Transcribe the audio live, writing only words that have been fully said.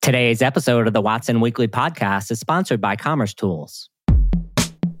Today's episode of the Watson Weekly Podcast is sponsored by Commerce Tools.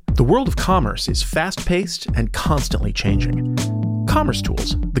 The world of commerce is fast-paced and constantly changing. Commerce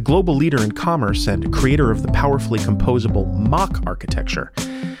Tools, the global leader in commerce and creator of the powerfully composable mock architecture,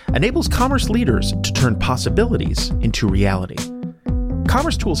 enables commerce leaders to turn possibilities into reality.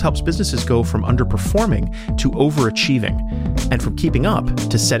 Commerce Tools helps businesses go from underperforming to overachieving, and from keeping up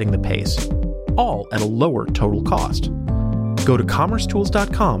to setting the pace, all at a lower total cost. Go to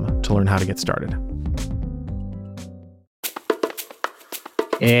commercetools.com to learn how to get started.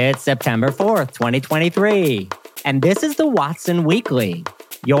 It's September 4th, 2023, and this is the Watson Weekly,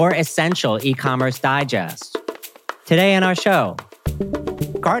 your essential e-commerce digest. Today on our show,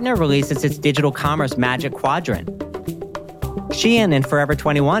 Gartner releases its digital commerce Magic Quadrant. Shein and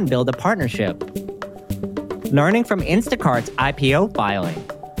Forever21 build a partnership. Learning from Instacart's IPO filing.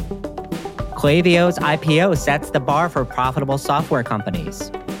 Klaviyo's IPO sets the bar for profitable software companies.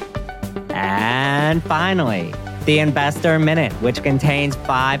 And finally, the Investor Minute, which contains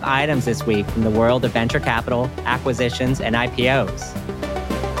 5 items this week from the world of venture capital, acquisitions, and IPOs.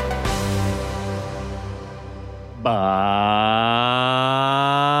 But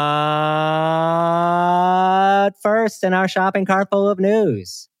first, in our shopping cart full of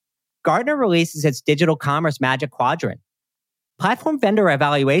news, Gartner releases its digital commerce Magic Quadrant. Platform vendor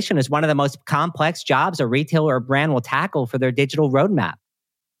evaluation is one of the most complex jobs a retailer or brand will tackle for their digital roadmap.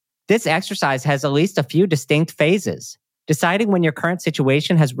 This exercise has at least a few distinct phases: deciding when your current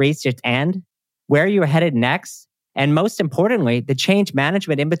situation has reached its end, where you are headed next, and most importantly, the change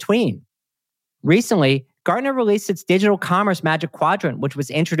management in between. Recently, Gartner released its digital commerce Magic Quadrant, which was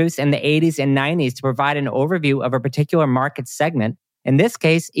introduced in the 80s and 90s to provide an overview of a particular market segment, in this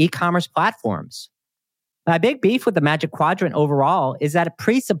case, e-commerce platforms. My big beef with the Magic Quadrant overall is that it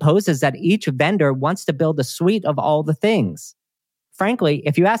presupposes that each vendor wants to build a suite of all the things. Frankly,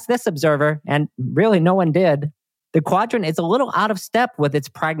 if you ask this observer, and really no one did, the quadrant is a little out of step with its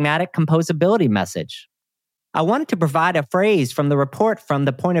pragmatic composability message. I wanted to provide a phrase from the report from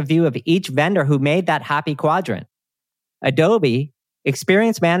the point of view of each vendor who made that happy quadrant. Adobe,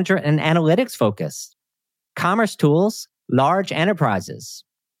 experience manager and analytics focused. Commerce Tools, large enterprises.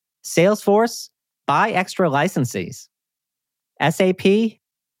 Salesforce, buy extra licenses. SAP,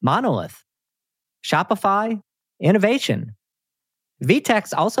 monolith. Shopify, innovation.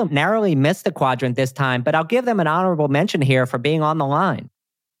 VTEX also narrowly missed the quadrant this time, but I'll give them an honorable mention here for being on the line.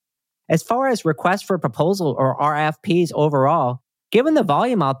 As far as requests for proposal or RFPs overall, given the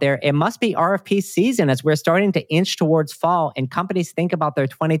volume out there, it must be RFP season as we're starting to inch towards fall and companies think about their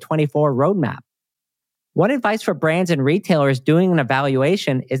 2024 roadmap. One advice for brands and retailers doing an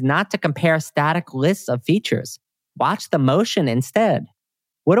evaluation is not to compare static lists of features. Watch the motion instead.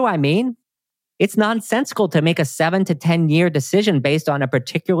 What do I mean? It's nonsensical to make a 7 to 10 year decision based on a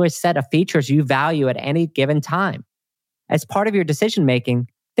particular set of features you value at any given time. As part of your decision making,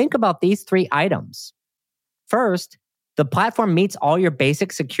 think about these 3 items. First, the platform meets all your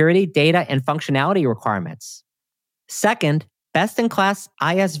basic security, data, and functionality requirements. Second, best-in-class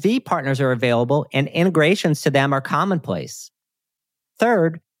ISV partners are available and integrations to them are commonplace.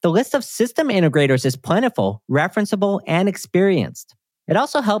 Third, the list of system integrators is plentiful, referenceable, and experienced. It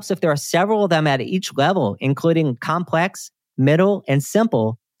also helps if there are several of them at each level, including complex, middle, and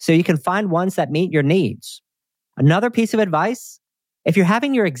simple, so you can find ones that meet your needs. Another piece of advice: if you're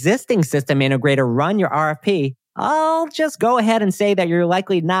having your existing system integrator run your RFP, I'll just go ahead and say that you're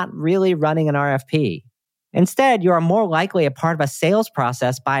likely not really running an RFP. Instead, you are more likely a part of a sales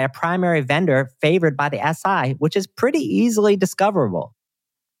process by a primary vendor favored by the SI, which is pretty easily discoverable.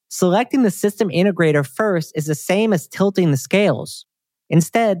 Selecting the system integrator first is the same as tilting the scales.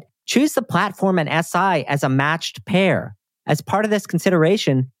 Instead, choose the platform and SI as a matched pair. As part of this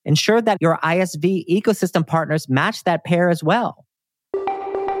consideration, ensure that your ISV ecosystem partners match that pair as well.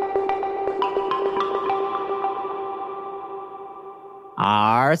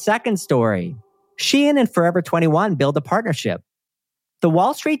 Our second story. Shein and Forever21 build a partnership. The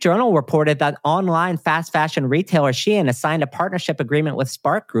Wall Street Journal reported that online fast fashion retailer Shein has signed a partnership agreement with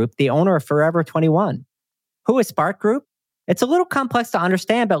Spark Group, the owner of Forever21. Who is Spark Group? It's a little complex to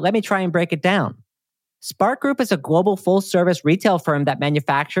understand, but let me try and break it down. Spark Group is a global full-service retail firm that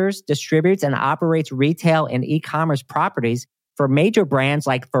manufactures, distributes, and operates retail and e-commerce properties for major brands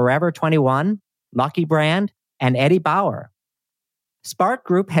like Forever21, Lucky Brand, and Eddie Bauer. Spark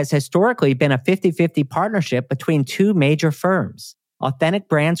Group has historically been a 50-50 partnership between 2 major firms, Authentic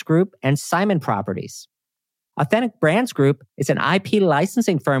Brands Group and Simon Properties. Authentic Brands Group is an IP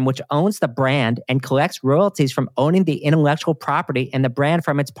licensing firm which owns the brand and collects royalties from owning the intellectual property and the brand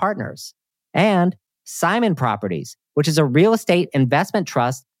from its partners. And Simon Properties, which is a real estate investment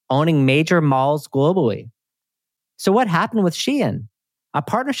trust owning major malls globally. So what happened with Shein? A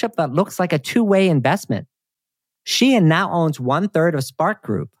partnership that looks like a two-way investment. Shein now owns 1/3 of Spark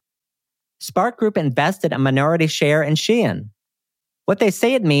Group. Spark Group invested a minority share in Shein. What they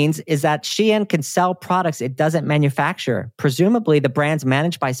say it means is that Shein can sell products it doesn't manufacture, presumably the brands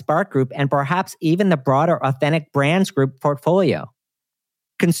managed by Spark Group and perhaps even the broader Authentic Brands Group portfolio.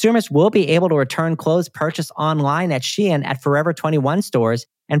 Consumers will be able to return clothes purchased online at Shein at Forever21 stores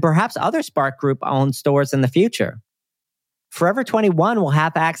and perhaps other Spark Group-owned stores in the future. Forever 21 will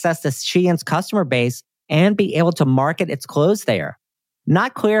have access to Shein's customer base and be able to market its clothes there.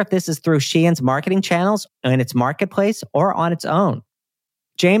 Not clear if this is through Shein's marketing channels, in its marketplace, or on its own.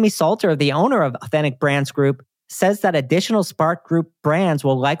 Jamie Salter, the owner of Authentic Brands Group, says that additional Spark Group brands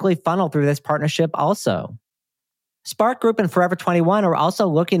will likely funnel through this partnership also. Spark Group and Forever 21 are also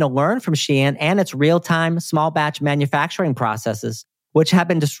looking to learn from Shein and its real-time, small-batch manufacturing processes, which have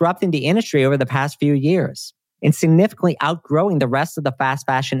been disrupting the industry over the past few years and significantly outgrowing the rest of the fast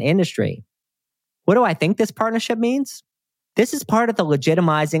fashion industry. What do I think this partnership means? This is part of the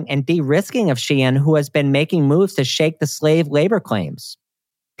legitimizing and de-risking of Shein, who has been making moves to shake the slave labor claims.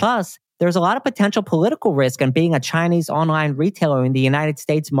 Plus, there's a lot of potential political risk in being a Chinese online retailer in the United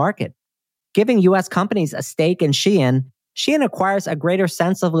States market. Giving U.S. companies a stake in Shein, Shein acquires a greater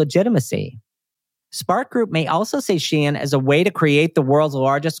sense of legitimacy. Spark Group may also see Shein as a way to create the world's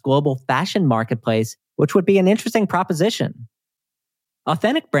largest global fashion marketplace, which would be an interesting proposition.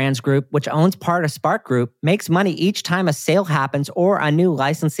 Authentic Brands Group, which owns part of Spark Group, makes money each time a sale happens or a new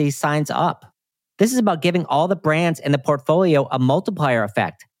licensee signs up. This is about giving all the brands in the portfolio a multiplier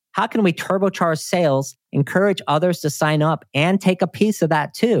effect. How can we turbocharge sales, encourage others to sign up, and take a piece of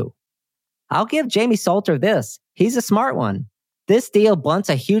that too? I'll give Jamie Salter this. He's a smart one. This deal blunts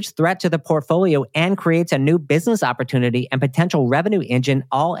a huge threat to the portfolio and creates a new business opportunity and potential revenue engine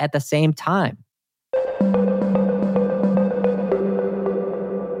all at the same time.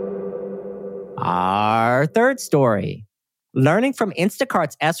 Our third story, learning from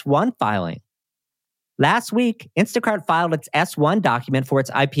Instacart's S1 filing. Last week, Instacart filed its S1 document for its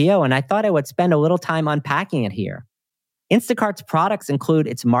IPO, and I thought I would spend a little time unpacking it here. Instacart's products include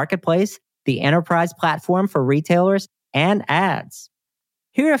its marketplace, the enterprise platform for retailers, and ads.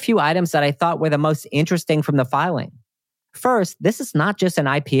 Here are a few items that I thought were the most interesting from the filing. First, this is not just an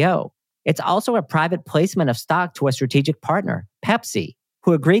IPO. It's also a private placement of stock to a strategic partner, Pepsi,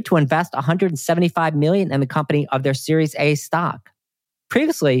 who agreed to invest $175 million in the company of their Series A stock.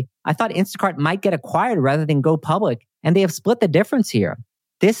 Previously, I thought Instacart might get acquired rather than go public, and they have split the difference here.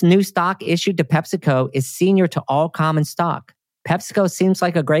 This new stock issued to PepsiCo is senior to all common stock. PepsiCo seems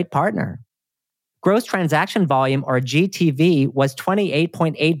like a great partner. Gross transaction volume, or GTV, was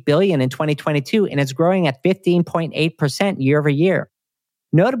 $28.8 billion in 2022 and is growing at 15.8% year over year.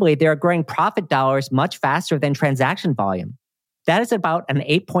 Notably, they are growing profit dollars much faster than transaction volume. That is about an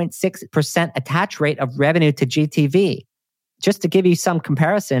 8.6% attach rate of revenue to GTV. Just to give you some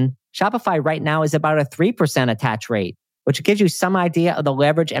comparison, Shopify right now is about a 3% attach rate, which gives you some idea of the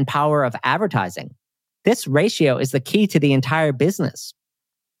leverage and power of advertising. This ratio is the key to the entire business.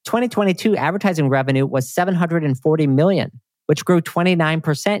 2022 advertising revenue was $740 million, which grew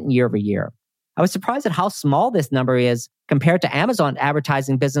 29% year over year. I was surprised at how small this number is compared to Amazon's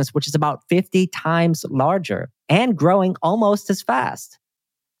advertising business, which is about 50 times larger and growing almost as fast.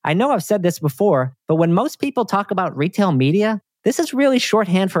 I know I've said this before, but when most people talk about retail media, this is really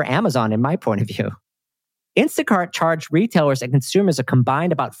shorthand for Amazon in my point of view. Instacart charged retailers and consumers a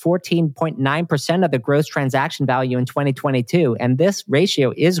combined about 14.9% of the gross transaction value in 2022, and this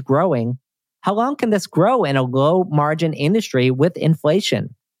ratio is growing. How long can this grow in a low-margin industry with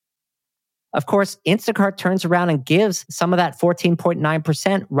inflation? Of course, Instacart turns around and gives some of that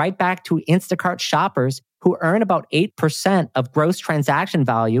 14.9% right back to Instacart shoppers who earn about 8% of gross transaction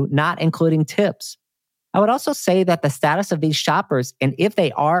value, not including tips. I would also say that the status of these shoppers, and if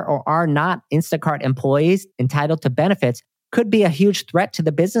they are or are not Instacart employees entitled to benefits, could be a huge threat to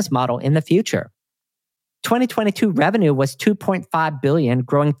the business model in the future. 2022 revenue was $2.5 billion,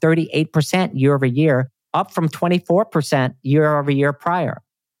 growing 38% year over year, up from 24% year over year prior.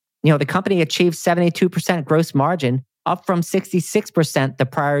 The company achieved 72% gross margin, up from 66% the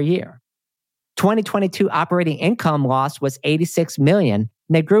prior year. 2022 operating income loss was $86 million,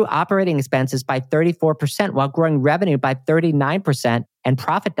 and they grew operating expenses by 34% while growing revenue by 39% and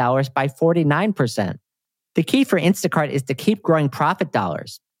profit dollars by 49%. The key for Instacart is to keep growing profit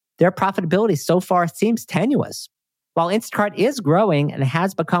dollars. Their profitability so far seems tenuous. While Instacart is growing and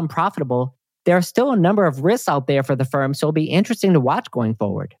has become profitable, there are still a number of risks out there for the firm, so it'll be interesting to watch going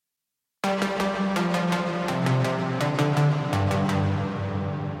forward.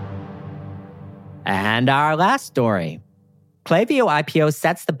 And our last story. Klaviyo IPO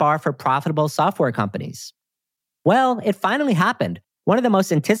sets the bar for profitable software companies. Well, it finally happened. One of the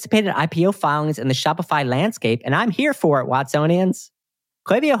most anticipated IPO filings in the Shopify landscape, and I'm here for it, Watsonians.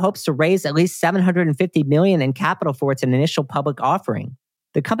 Klaviyo hopes to raise at least $750 million in capital for its initial public offering.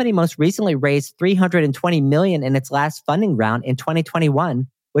 The company most recently raised $320 million in its last funding round in 2021,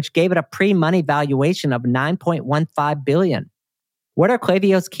 which gave it a pre-money valuation of $9.15 billion. What are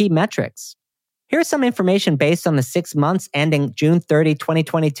Klaviyo's key metrics? Here's some information based on the 6 months ending June 30,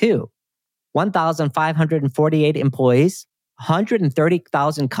 2022. 1,548 employees,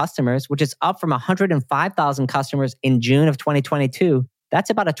 130,000 customers, which is up from 105,000 customers in June of 2022. That's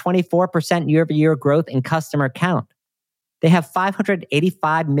about a 24% year-over-year growth in customer count. They have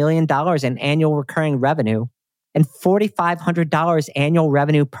 $585 million in annual recurring revenue and $4,500 annual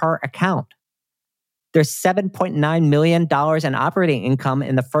revenue per account. There's $7.9 million in operating income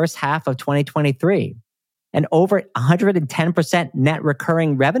in the first half of 2023 and over 110% net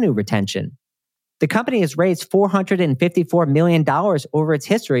recurring revenue retention. The company has raised $454 million over its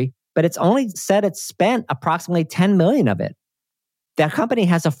history, but it's only said it's spent approximately $10 million of it. The company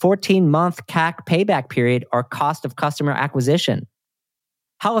has a 14-month CAC payback period, or cost of customer acquisition.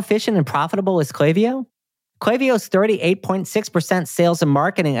 How efficient and profitable is Klaviyo? Klaviyo's 38.6% sales and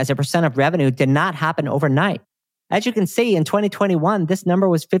marketing as a percent of revenue did not happen overnight. As you can see, in 2021, this number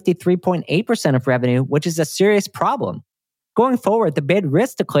was 53.8% of revenue, which is a serious problem. Going forward, the big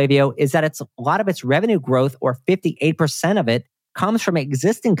risk to Klaviyo is that a lot of its revenue growth, or 58% of it, comes from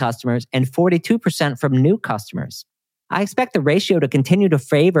existing customers and 42% from new customers. I expect the ratio to continue to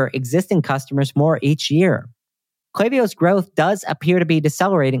favor existing customers more each year. Klaviyo's growth does appear to be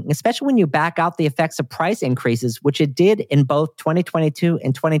decelerating, especially when you back out the effects of price increases, which it did in both 2022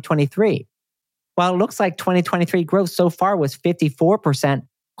 and 2023. While it looks like 2023 growth so far was 54%,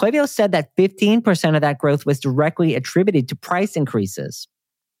 Klaviyo said that 15% of that growth was directly attributed to price increases.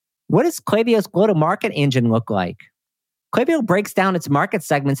 What does Klaviyo's go-to-market engine look like? Klaviyo breaks down its market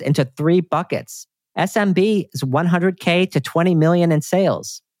segments into 3 buckets. SMB is $100K to $20 million in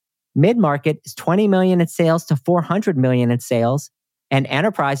sales. Mid-market is $20 million in sales to $400 million in sales. And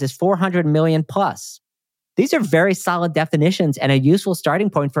enterprise is $400 million plus. These are very solid definitions and a useful starting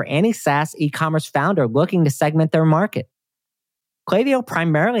point for any SaaS e-commerce founder looking to segment their market. Klaviyo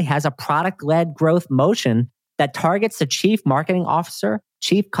primarily has a product-led growth motion that targets the chief marketing officer,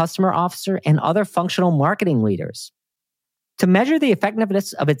 chief customer officer, and other functional marketing leaders. To measure the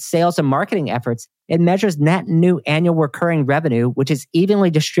effectiveness of its sales and marketing efforts, it measures net new annual recurring revenue, which is evenly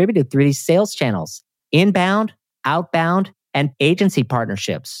distributed through these sales channels: inbound, outbound, and agency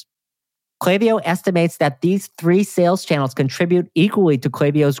partnerships. Klaviyo estimates that these 3 sales channels contribute equally to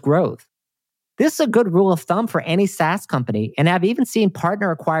Klaviyo's growth. This is a good rule of thumb for any SaaS company, and I've even seen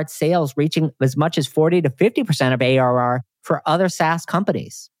partner-acquired sales reaching as much as 40 to 50% of ARR for other SaaS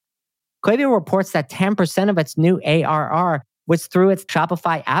companies. Klaviyo reports that 10% of its new ARR was through its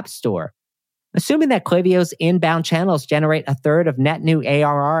Shopify App Store. Assuming that Klaviyo's inbound channels generate a third of net new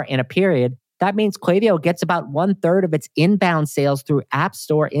ARR in a period, that means Klaviyo gets about 1/3 of its inbound sales through App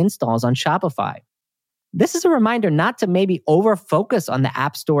Store installs on Shopify. This is a reminder not to maybe over-focus on the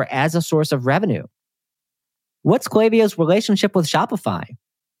App Store as a source of revenue. What's Klaviyo's relationship with Shopify?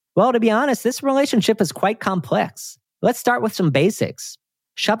 Well, to be honest, this relationship is quite complex. Let's start with some basics.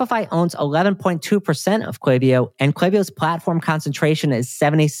 Shopify owns 11.2% of Klaviyo, and Klaviyo's platform concentration is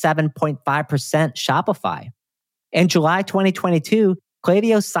 77.5% Shopify. In July 2022,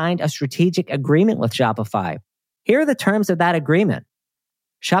 Klaviyo signed a strategic agreement with Shopify. Here are the terms of that agreement.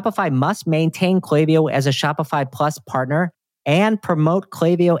 Shopify must maintain Klaviyo as a Shopify Plus partner and promote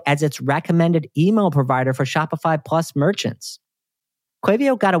Klaviyo as its recommended email provider for Shopify Plus merchants.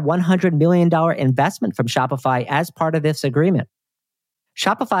 Klaviyo got a $100 million investment from Shopify as part of this agreement.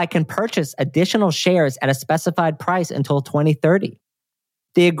 Shopify can purchase additional shares at a specified price until 2030.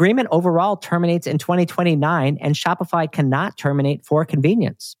 The agreement overall terminates in 2029, and Shopify cannot terminate for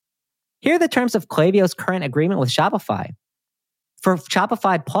convenience. Here are the terms of Klaviyo's current agreement with Shopify. For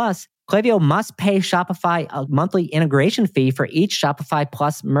Shopify Plus, Klaviyo must pay Shopify a monthly integration fee for each Shopify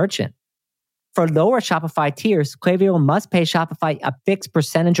Plus merchant. For lower Shopify tiers, Klaviyo must pay Shopify a fixed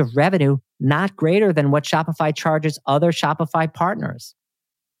percentage of revenue not greater than what Shopify charges other Shopify partners.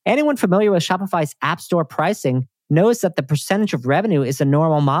 Anyone familiar with Shopify's App Store pricing knows that the percentage of revenue is a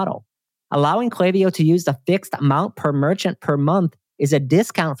normal model. Allowing Klaviyo to use the fixed amount per merchant per month is a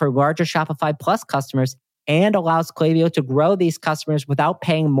discount for larger Shopify Plus customers and allows Klaviyo to grow these customers without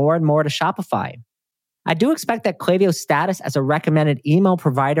paying more and more to Shopify. I do expect that Klaviyo's status as a recommended email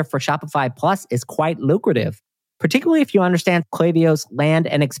provider for Shopify Plus is quite lucrative, particularly if you understand Klaviyo's land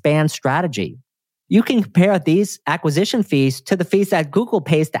and expand strategy. You can compare these acquisition fees to the fees that Google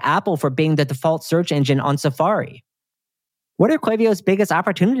pays to Apple for being the default search engine on Safari. What are Klaviyo's biggest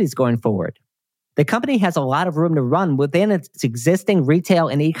opportunities going forward? The company has a lot of room to run within its existing retail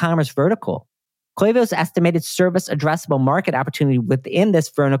and e-commerce vertical. Klaviyo's estimated service addressable market opportunity within this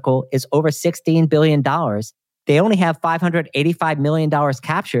vertical is over $16 billion. They only have $585 million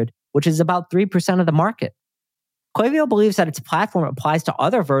captured, which is about 3% of the market. Klaviyo believes that its platform applies to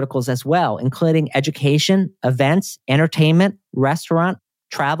other verticals as well, including education, events, entertainment, restaurant,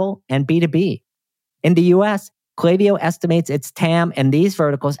 travel, and B2B. In the US, Klaviyo estimates its TAM in these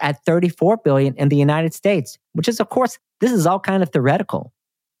verticals at $34 billion in the United States, which is, of course, this is all kind of theoretical.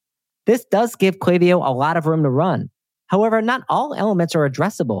 This does give Klaviyo a lot of room to run. However, not all elements are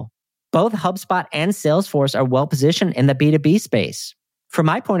addressable. Both HubSpot and Salesforce are well positioned in the B2B space. From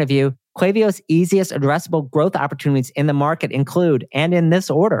my point of view, Klaviyo's easiest addressable growth opportunities in the market include, and in this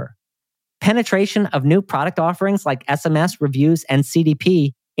order, penetration of new product offerings like SMS, reviews, and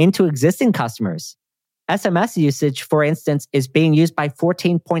CDP into existing customers. SMS usage, for instance, is being used by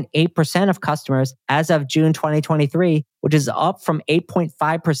 14.8% of customers as of June 2023, which is up from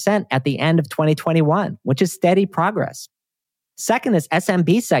 8.5% at the end of 2021, which is steady progress. Second is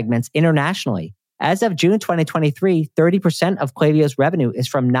SMB segments internationally. As of June 2023, 30% of Klaviyo's revenue is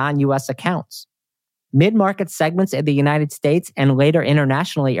from non-US accounts. Mid-market segments in the United States and later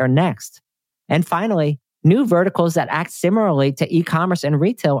internationally are next. And finally, new verticals that act similarly to e-commerce and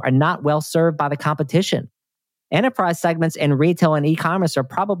retail are not well served by the competition. Enterprise segments in retail and e-commerce are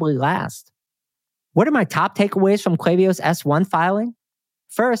probably last. What are my top takeaways from Klaviyo's S1 filing?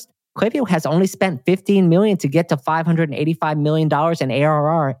 First, Klaviyo has only spent $15 million to get to $585 million in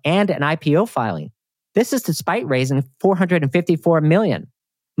ARR and an IPO filing. This is despite raising $454 million.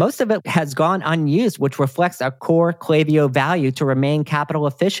 Most of it has gone unused, which reflects a core Klaviyo value to remain capital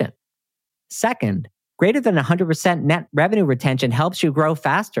efficient. Second, greater than 100% net revenue retention helps you grow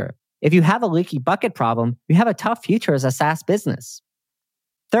faster. If you have a leaky bucket problem, you have a tough future as a SaaS business.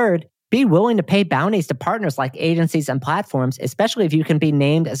 Third, be willing to pay bounties to partners like agencies and platforms, especially if you can be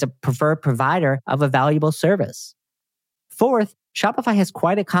named as a preferred provider of a valuable service. Fourth, Shopify has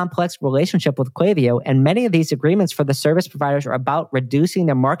quite a complex relationship with Klaviyo, and many of these agreements for the service providers are about reducing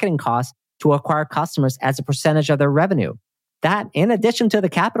their marketing costs to acquire customers as a percentage of their revenue. That, in addition to the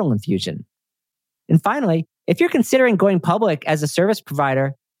capital infusion. And finally, if you're considering going public as a service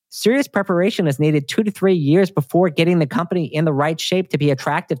provider, serious preparation is needed 2 to 3 years before getting the company in the right shape to be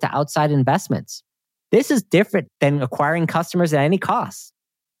attractive to outside investments. This is different than acquiring customers at any cost.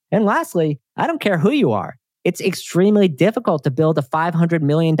 And lastly, I don't care who you are. It's extremely difficult to build a $500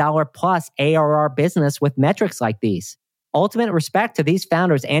 million plus ARR business with metrics like these. Ultimate respect to these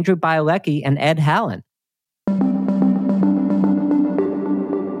founders, Andrew Bielecki and Ed Hallen.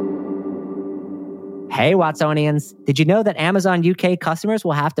 Hey, Watsonians. Did you know that Amazon UK customers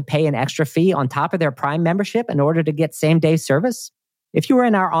will have to pay an extra fee on top of their Prime membership in order to get same-day service? If you were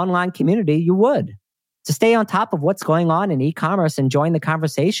in our online community, you would. To stay on top of what's going on in e-commerce and join the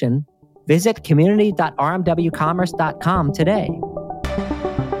conversation, visit community.rmwcommerce.com today.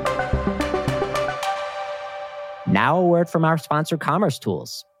 Now a word from our sponsor, Commerce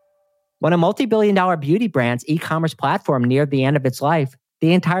Tools. When a multi-billion-dollar beauty brand's e-commerce platform neared the end of its life,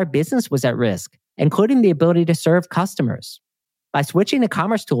 the entire business was at risk, including the ability to serve customers. By switching to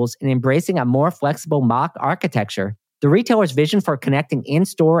Commerce Tools and embracing a more flexible mock architecture, the retailer's vision for connecting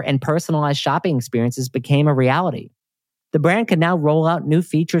in-store and personalized shopping experiences became a reality. The brand can now roll out new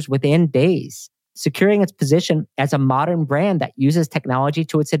features within days, securing its position as a modern brand that uses technology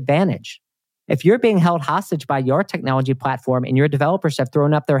to its advantage. If you're being held hostage by your technology platform and your developers have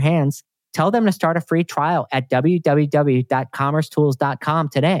thrown up their hands, tell them to start a free trial at www.commercetools.com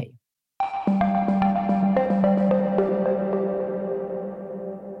today.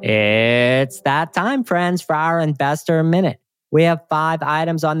 It's that time, friends, for our Investor Minute. We have 5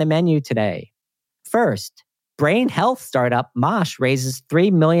 items on the menu today. First, brain health startup Mosh raises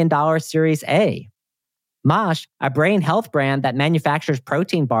 $3 million Series A. Mosh, a brain health brand that manufactures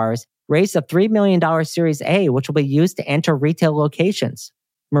protein bars, raised a $3 million Series A, which will be used to enter retail locations.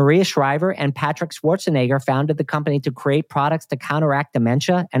 Maria Shriver and Patrick Schwarzenegger founded the company to create products to counteract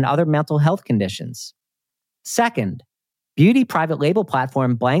dementia and other mental health conditions. Second, beauty private label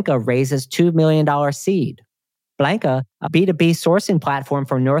platform Blanca raises $2 million seed. Blanca, a B2B sourcing platform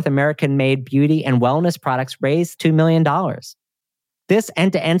for North American-made beauty and wellness products, raised $2 million. This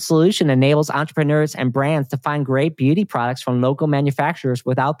end-to-end solution enables entrepreneurs and brands to find great beauty products from local manufacturers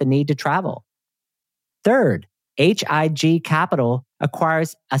without the need to travel. Third, HIG Capital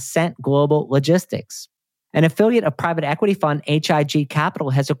acquires Ascent Global Logistics. An affiliate of private equity fund HIG Capital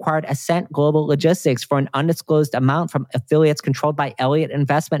has acquired Ascent Global Logistics for an undisclosed amount from affiliates controlled by Elliott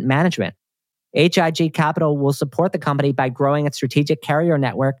Investment Management. HIG Capital will support the company by growing its strategic carrier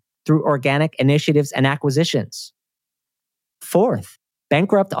network through organic initiatives and acquisitions. Fourth,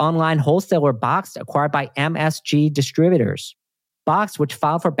 bankrupt online wholesaler Boxed acquired by MSG Distributors. Boxed, which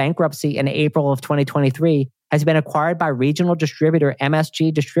filed for bankruptcy in April of 2023, has been acquired by regional distributor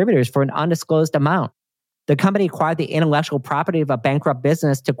MSG Distributors for an undisclosed amount. The company acquired the intellectual property of a bankrupt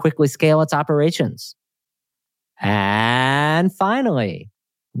business to quickly scale its operations. And finally,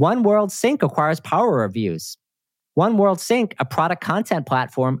 One World Sync acquires Power Reviews. One World Sync, a product content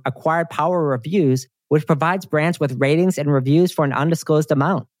platform, acquired Power Reviews, which provides brands with ratings and reviews for an undisclosed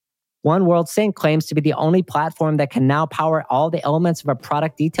amount. One World Sync claims to be the only platform that can now power all the elements of a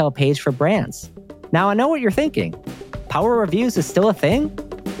product detail page for brands. Now I know what you're thinking. Power Reviews is still a thing?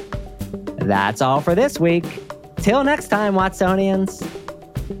 That's all for this week. Till next time, Watsonians.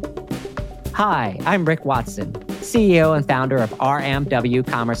 Hi, I'm Rick Watson, CEO and founder of RMW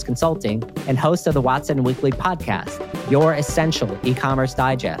Commerce Consulting and host of the Watson Weekly podcast, your essential e-commerce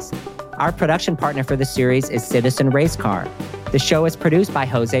digest. Our production partner for the series is Citizen Race Car. The show is produced by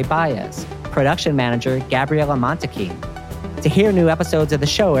Jose Baez, production manager Gabriela Montequin. To hear new episodes of the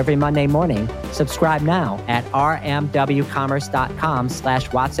show every Monday morning, subscribe now at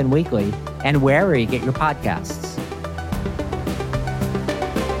rmwcommerce.com/Watson Weekly and wherever you get your podcasts.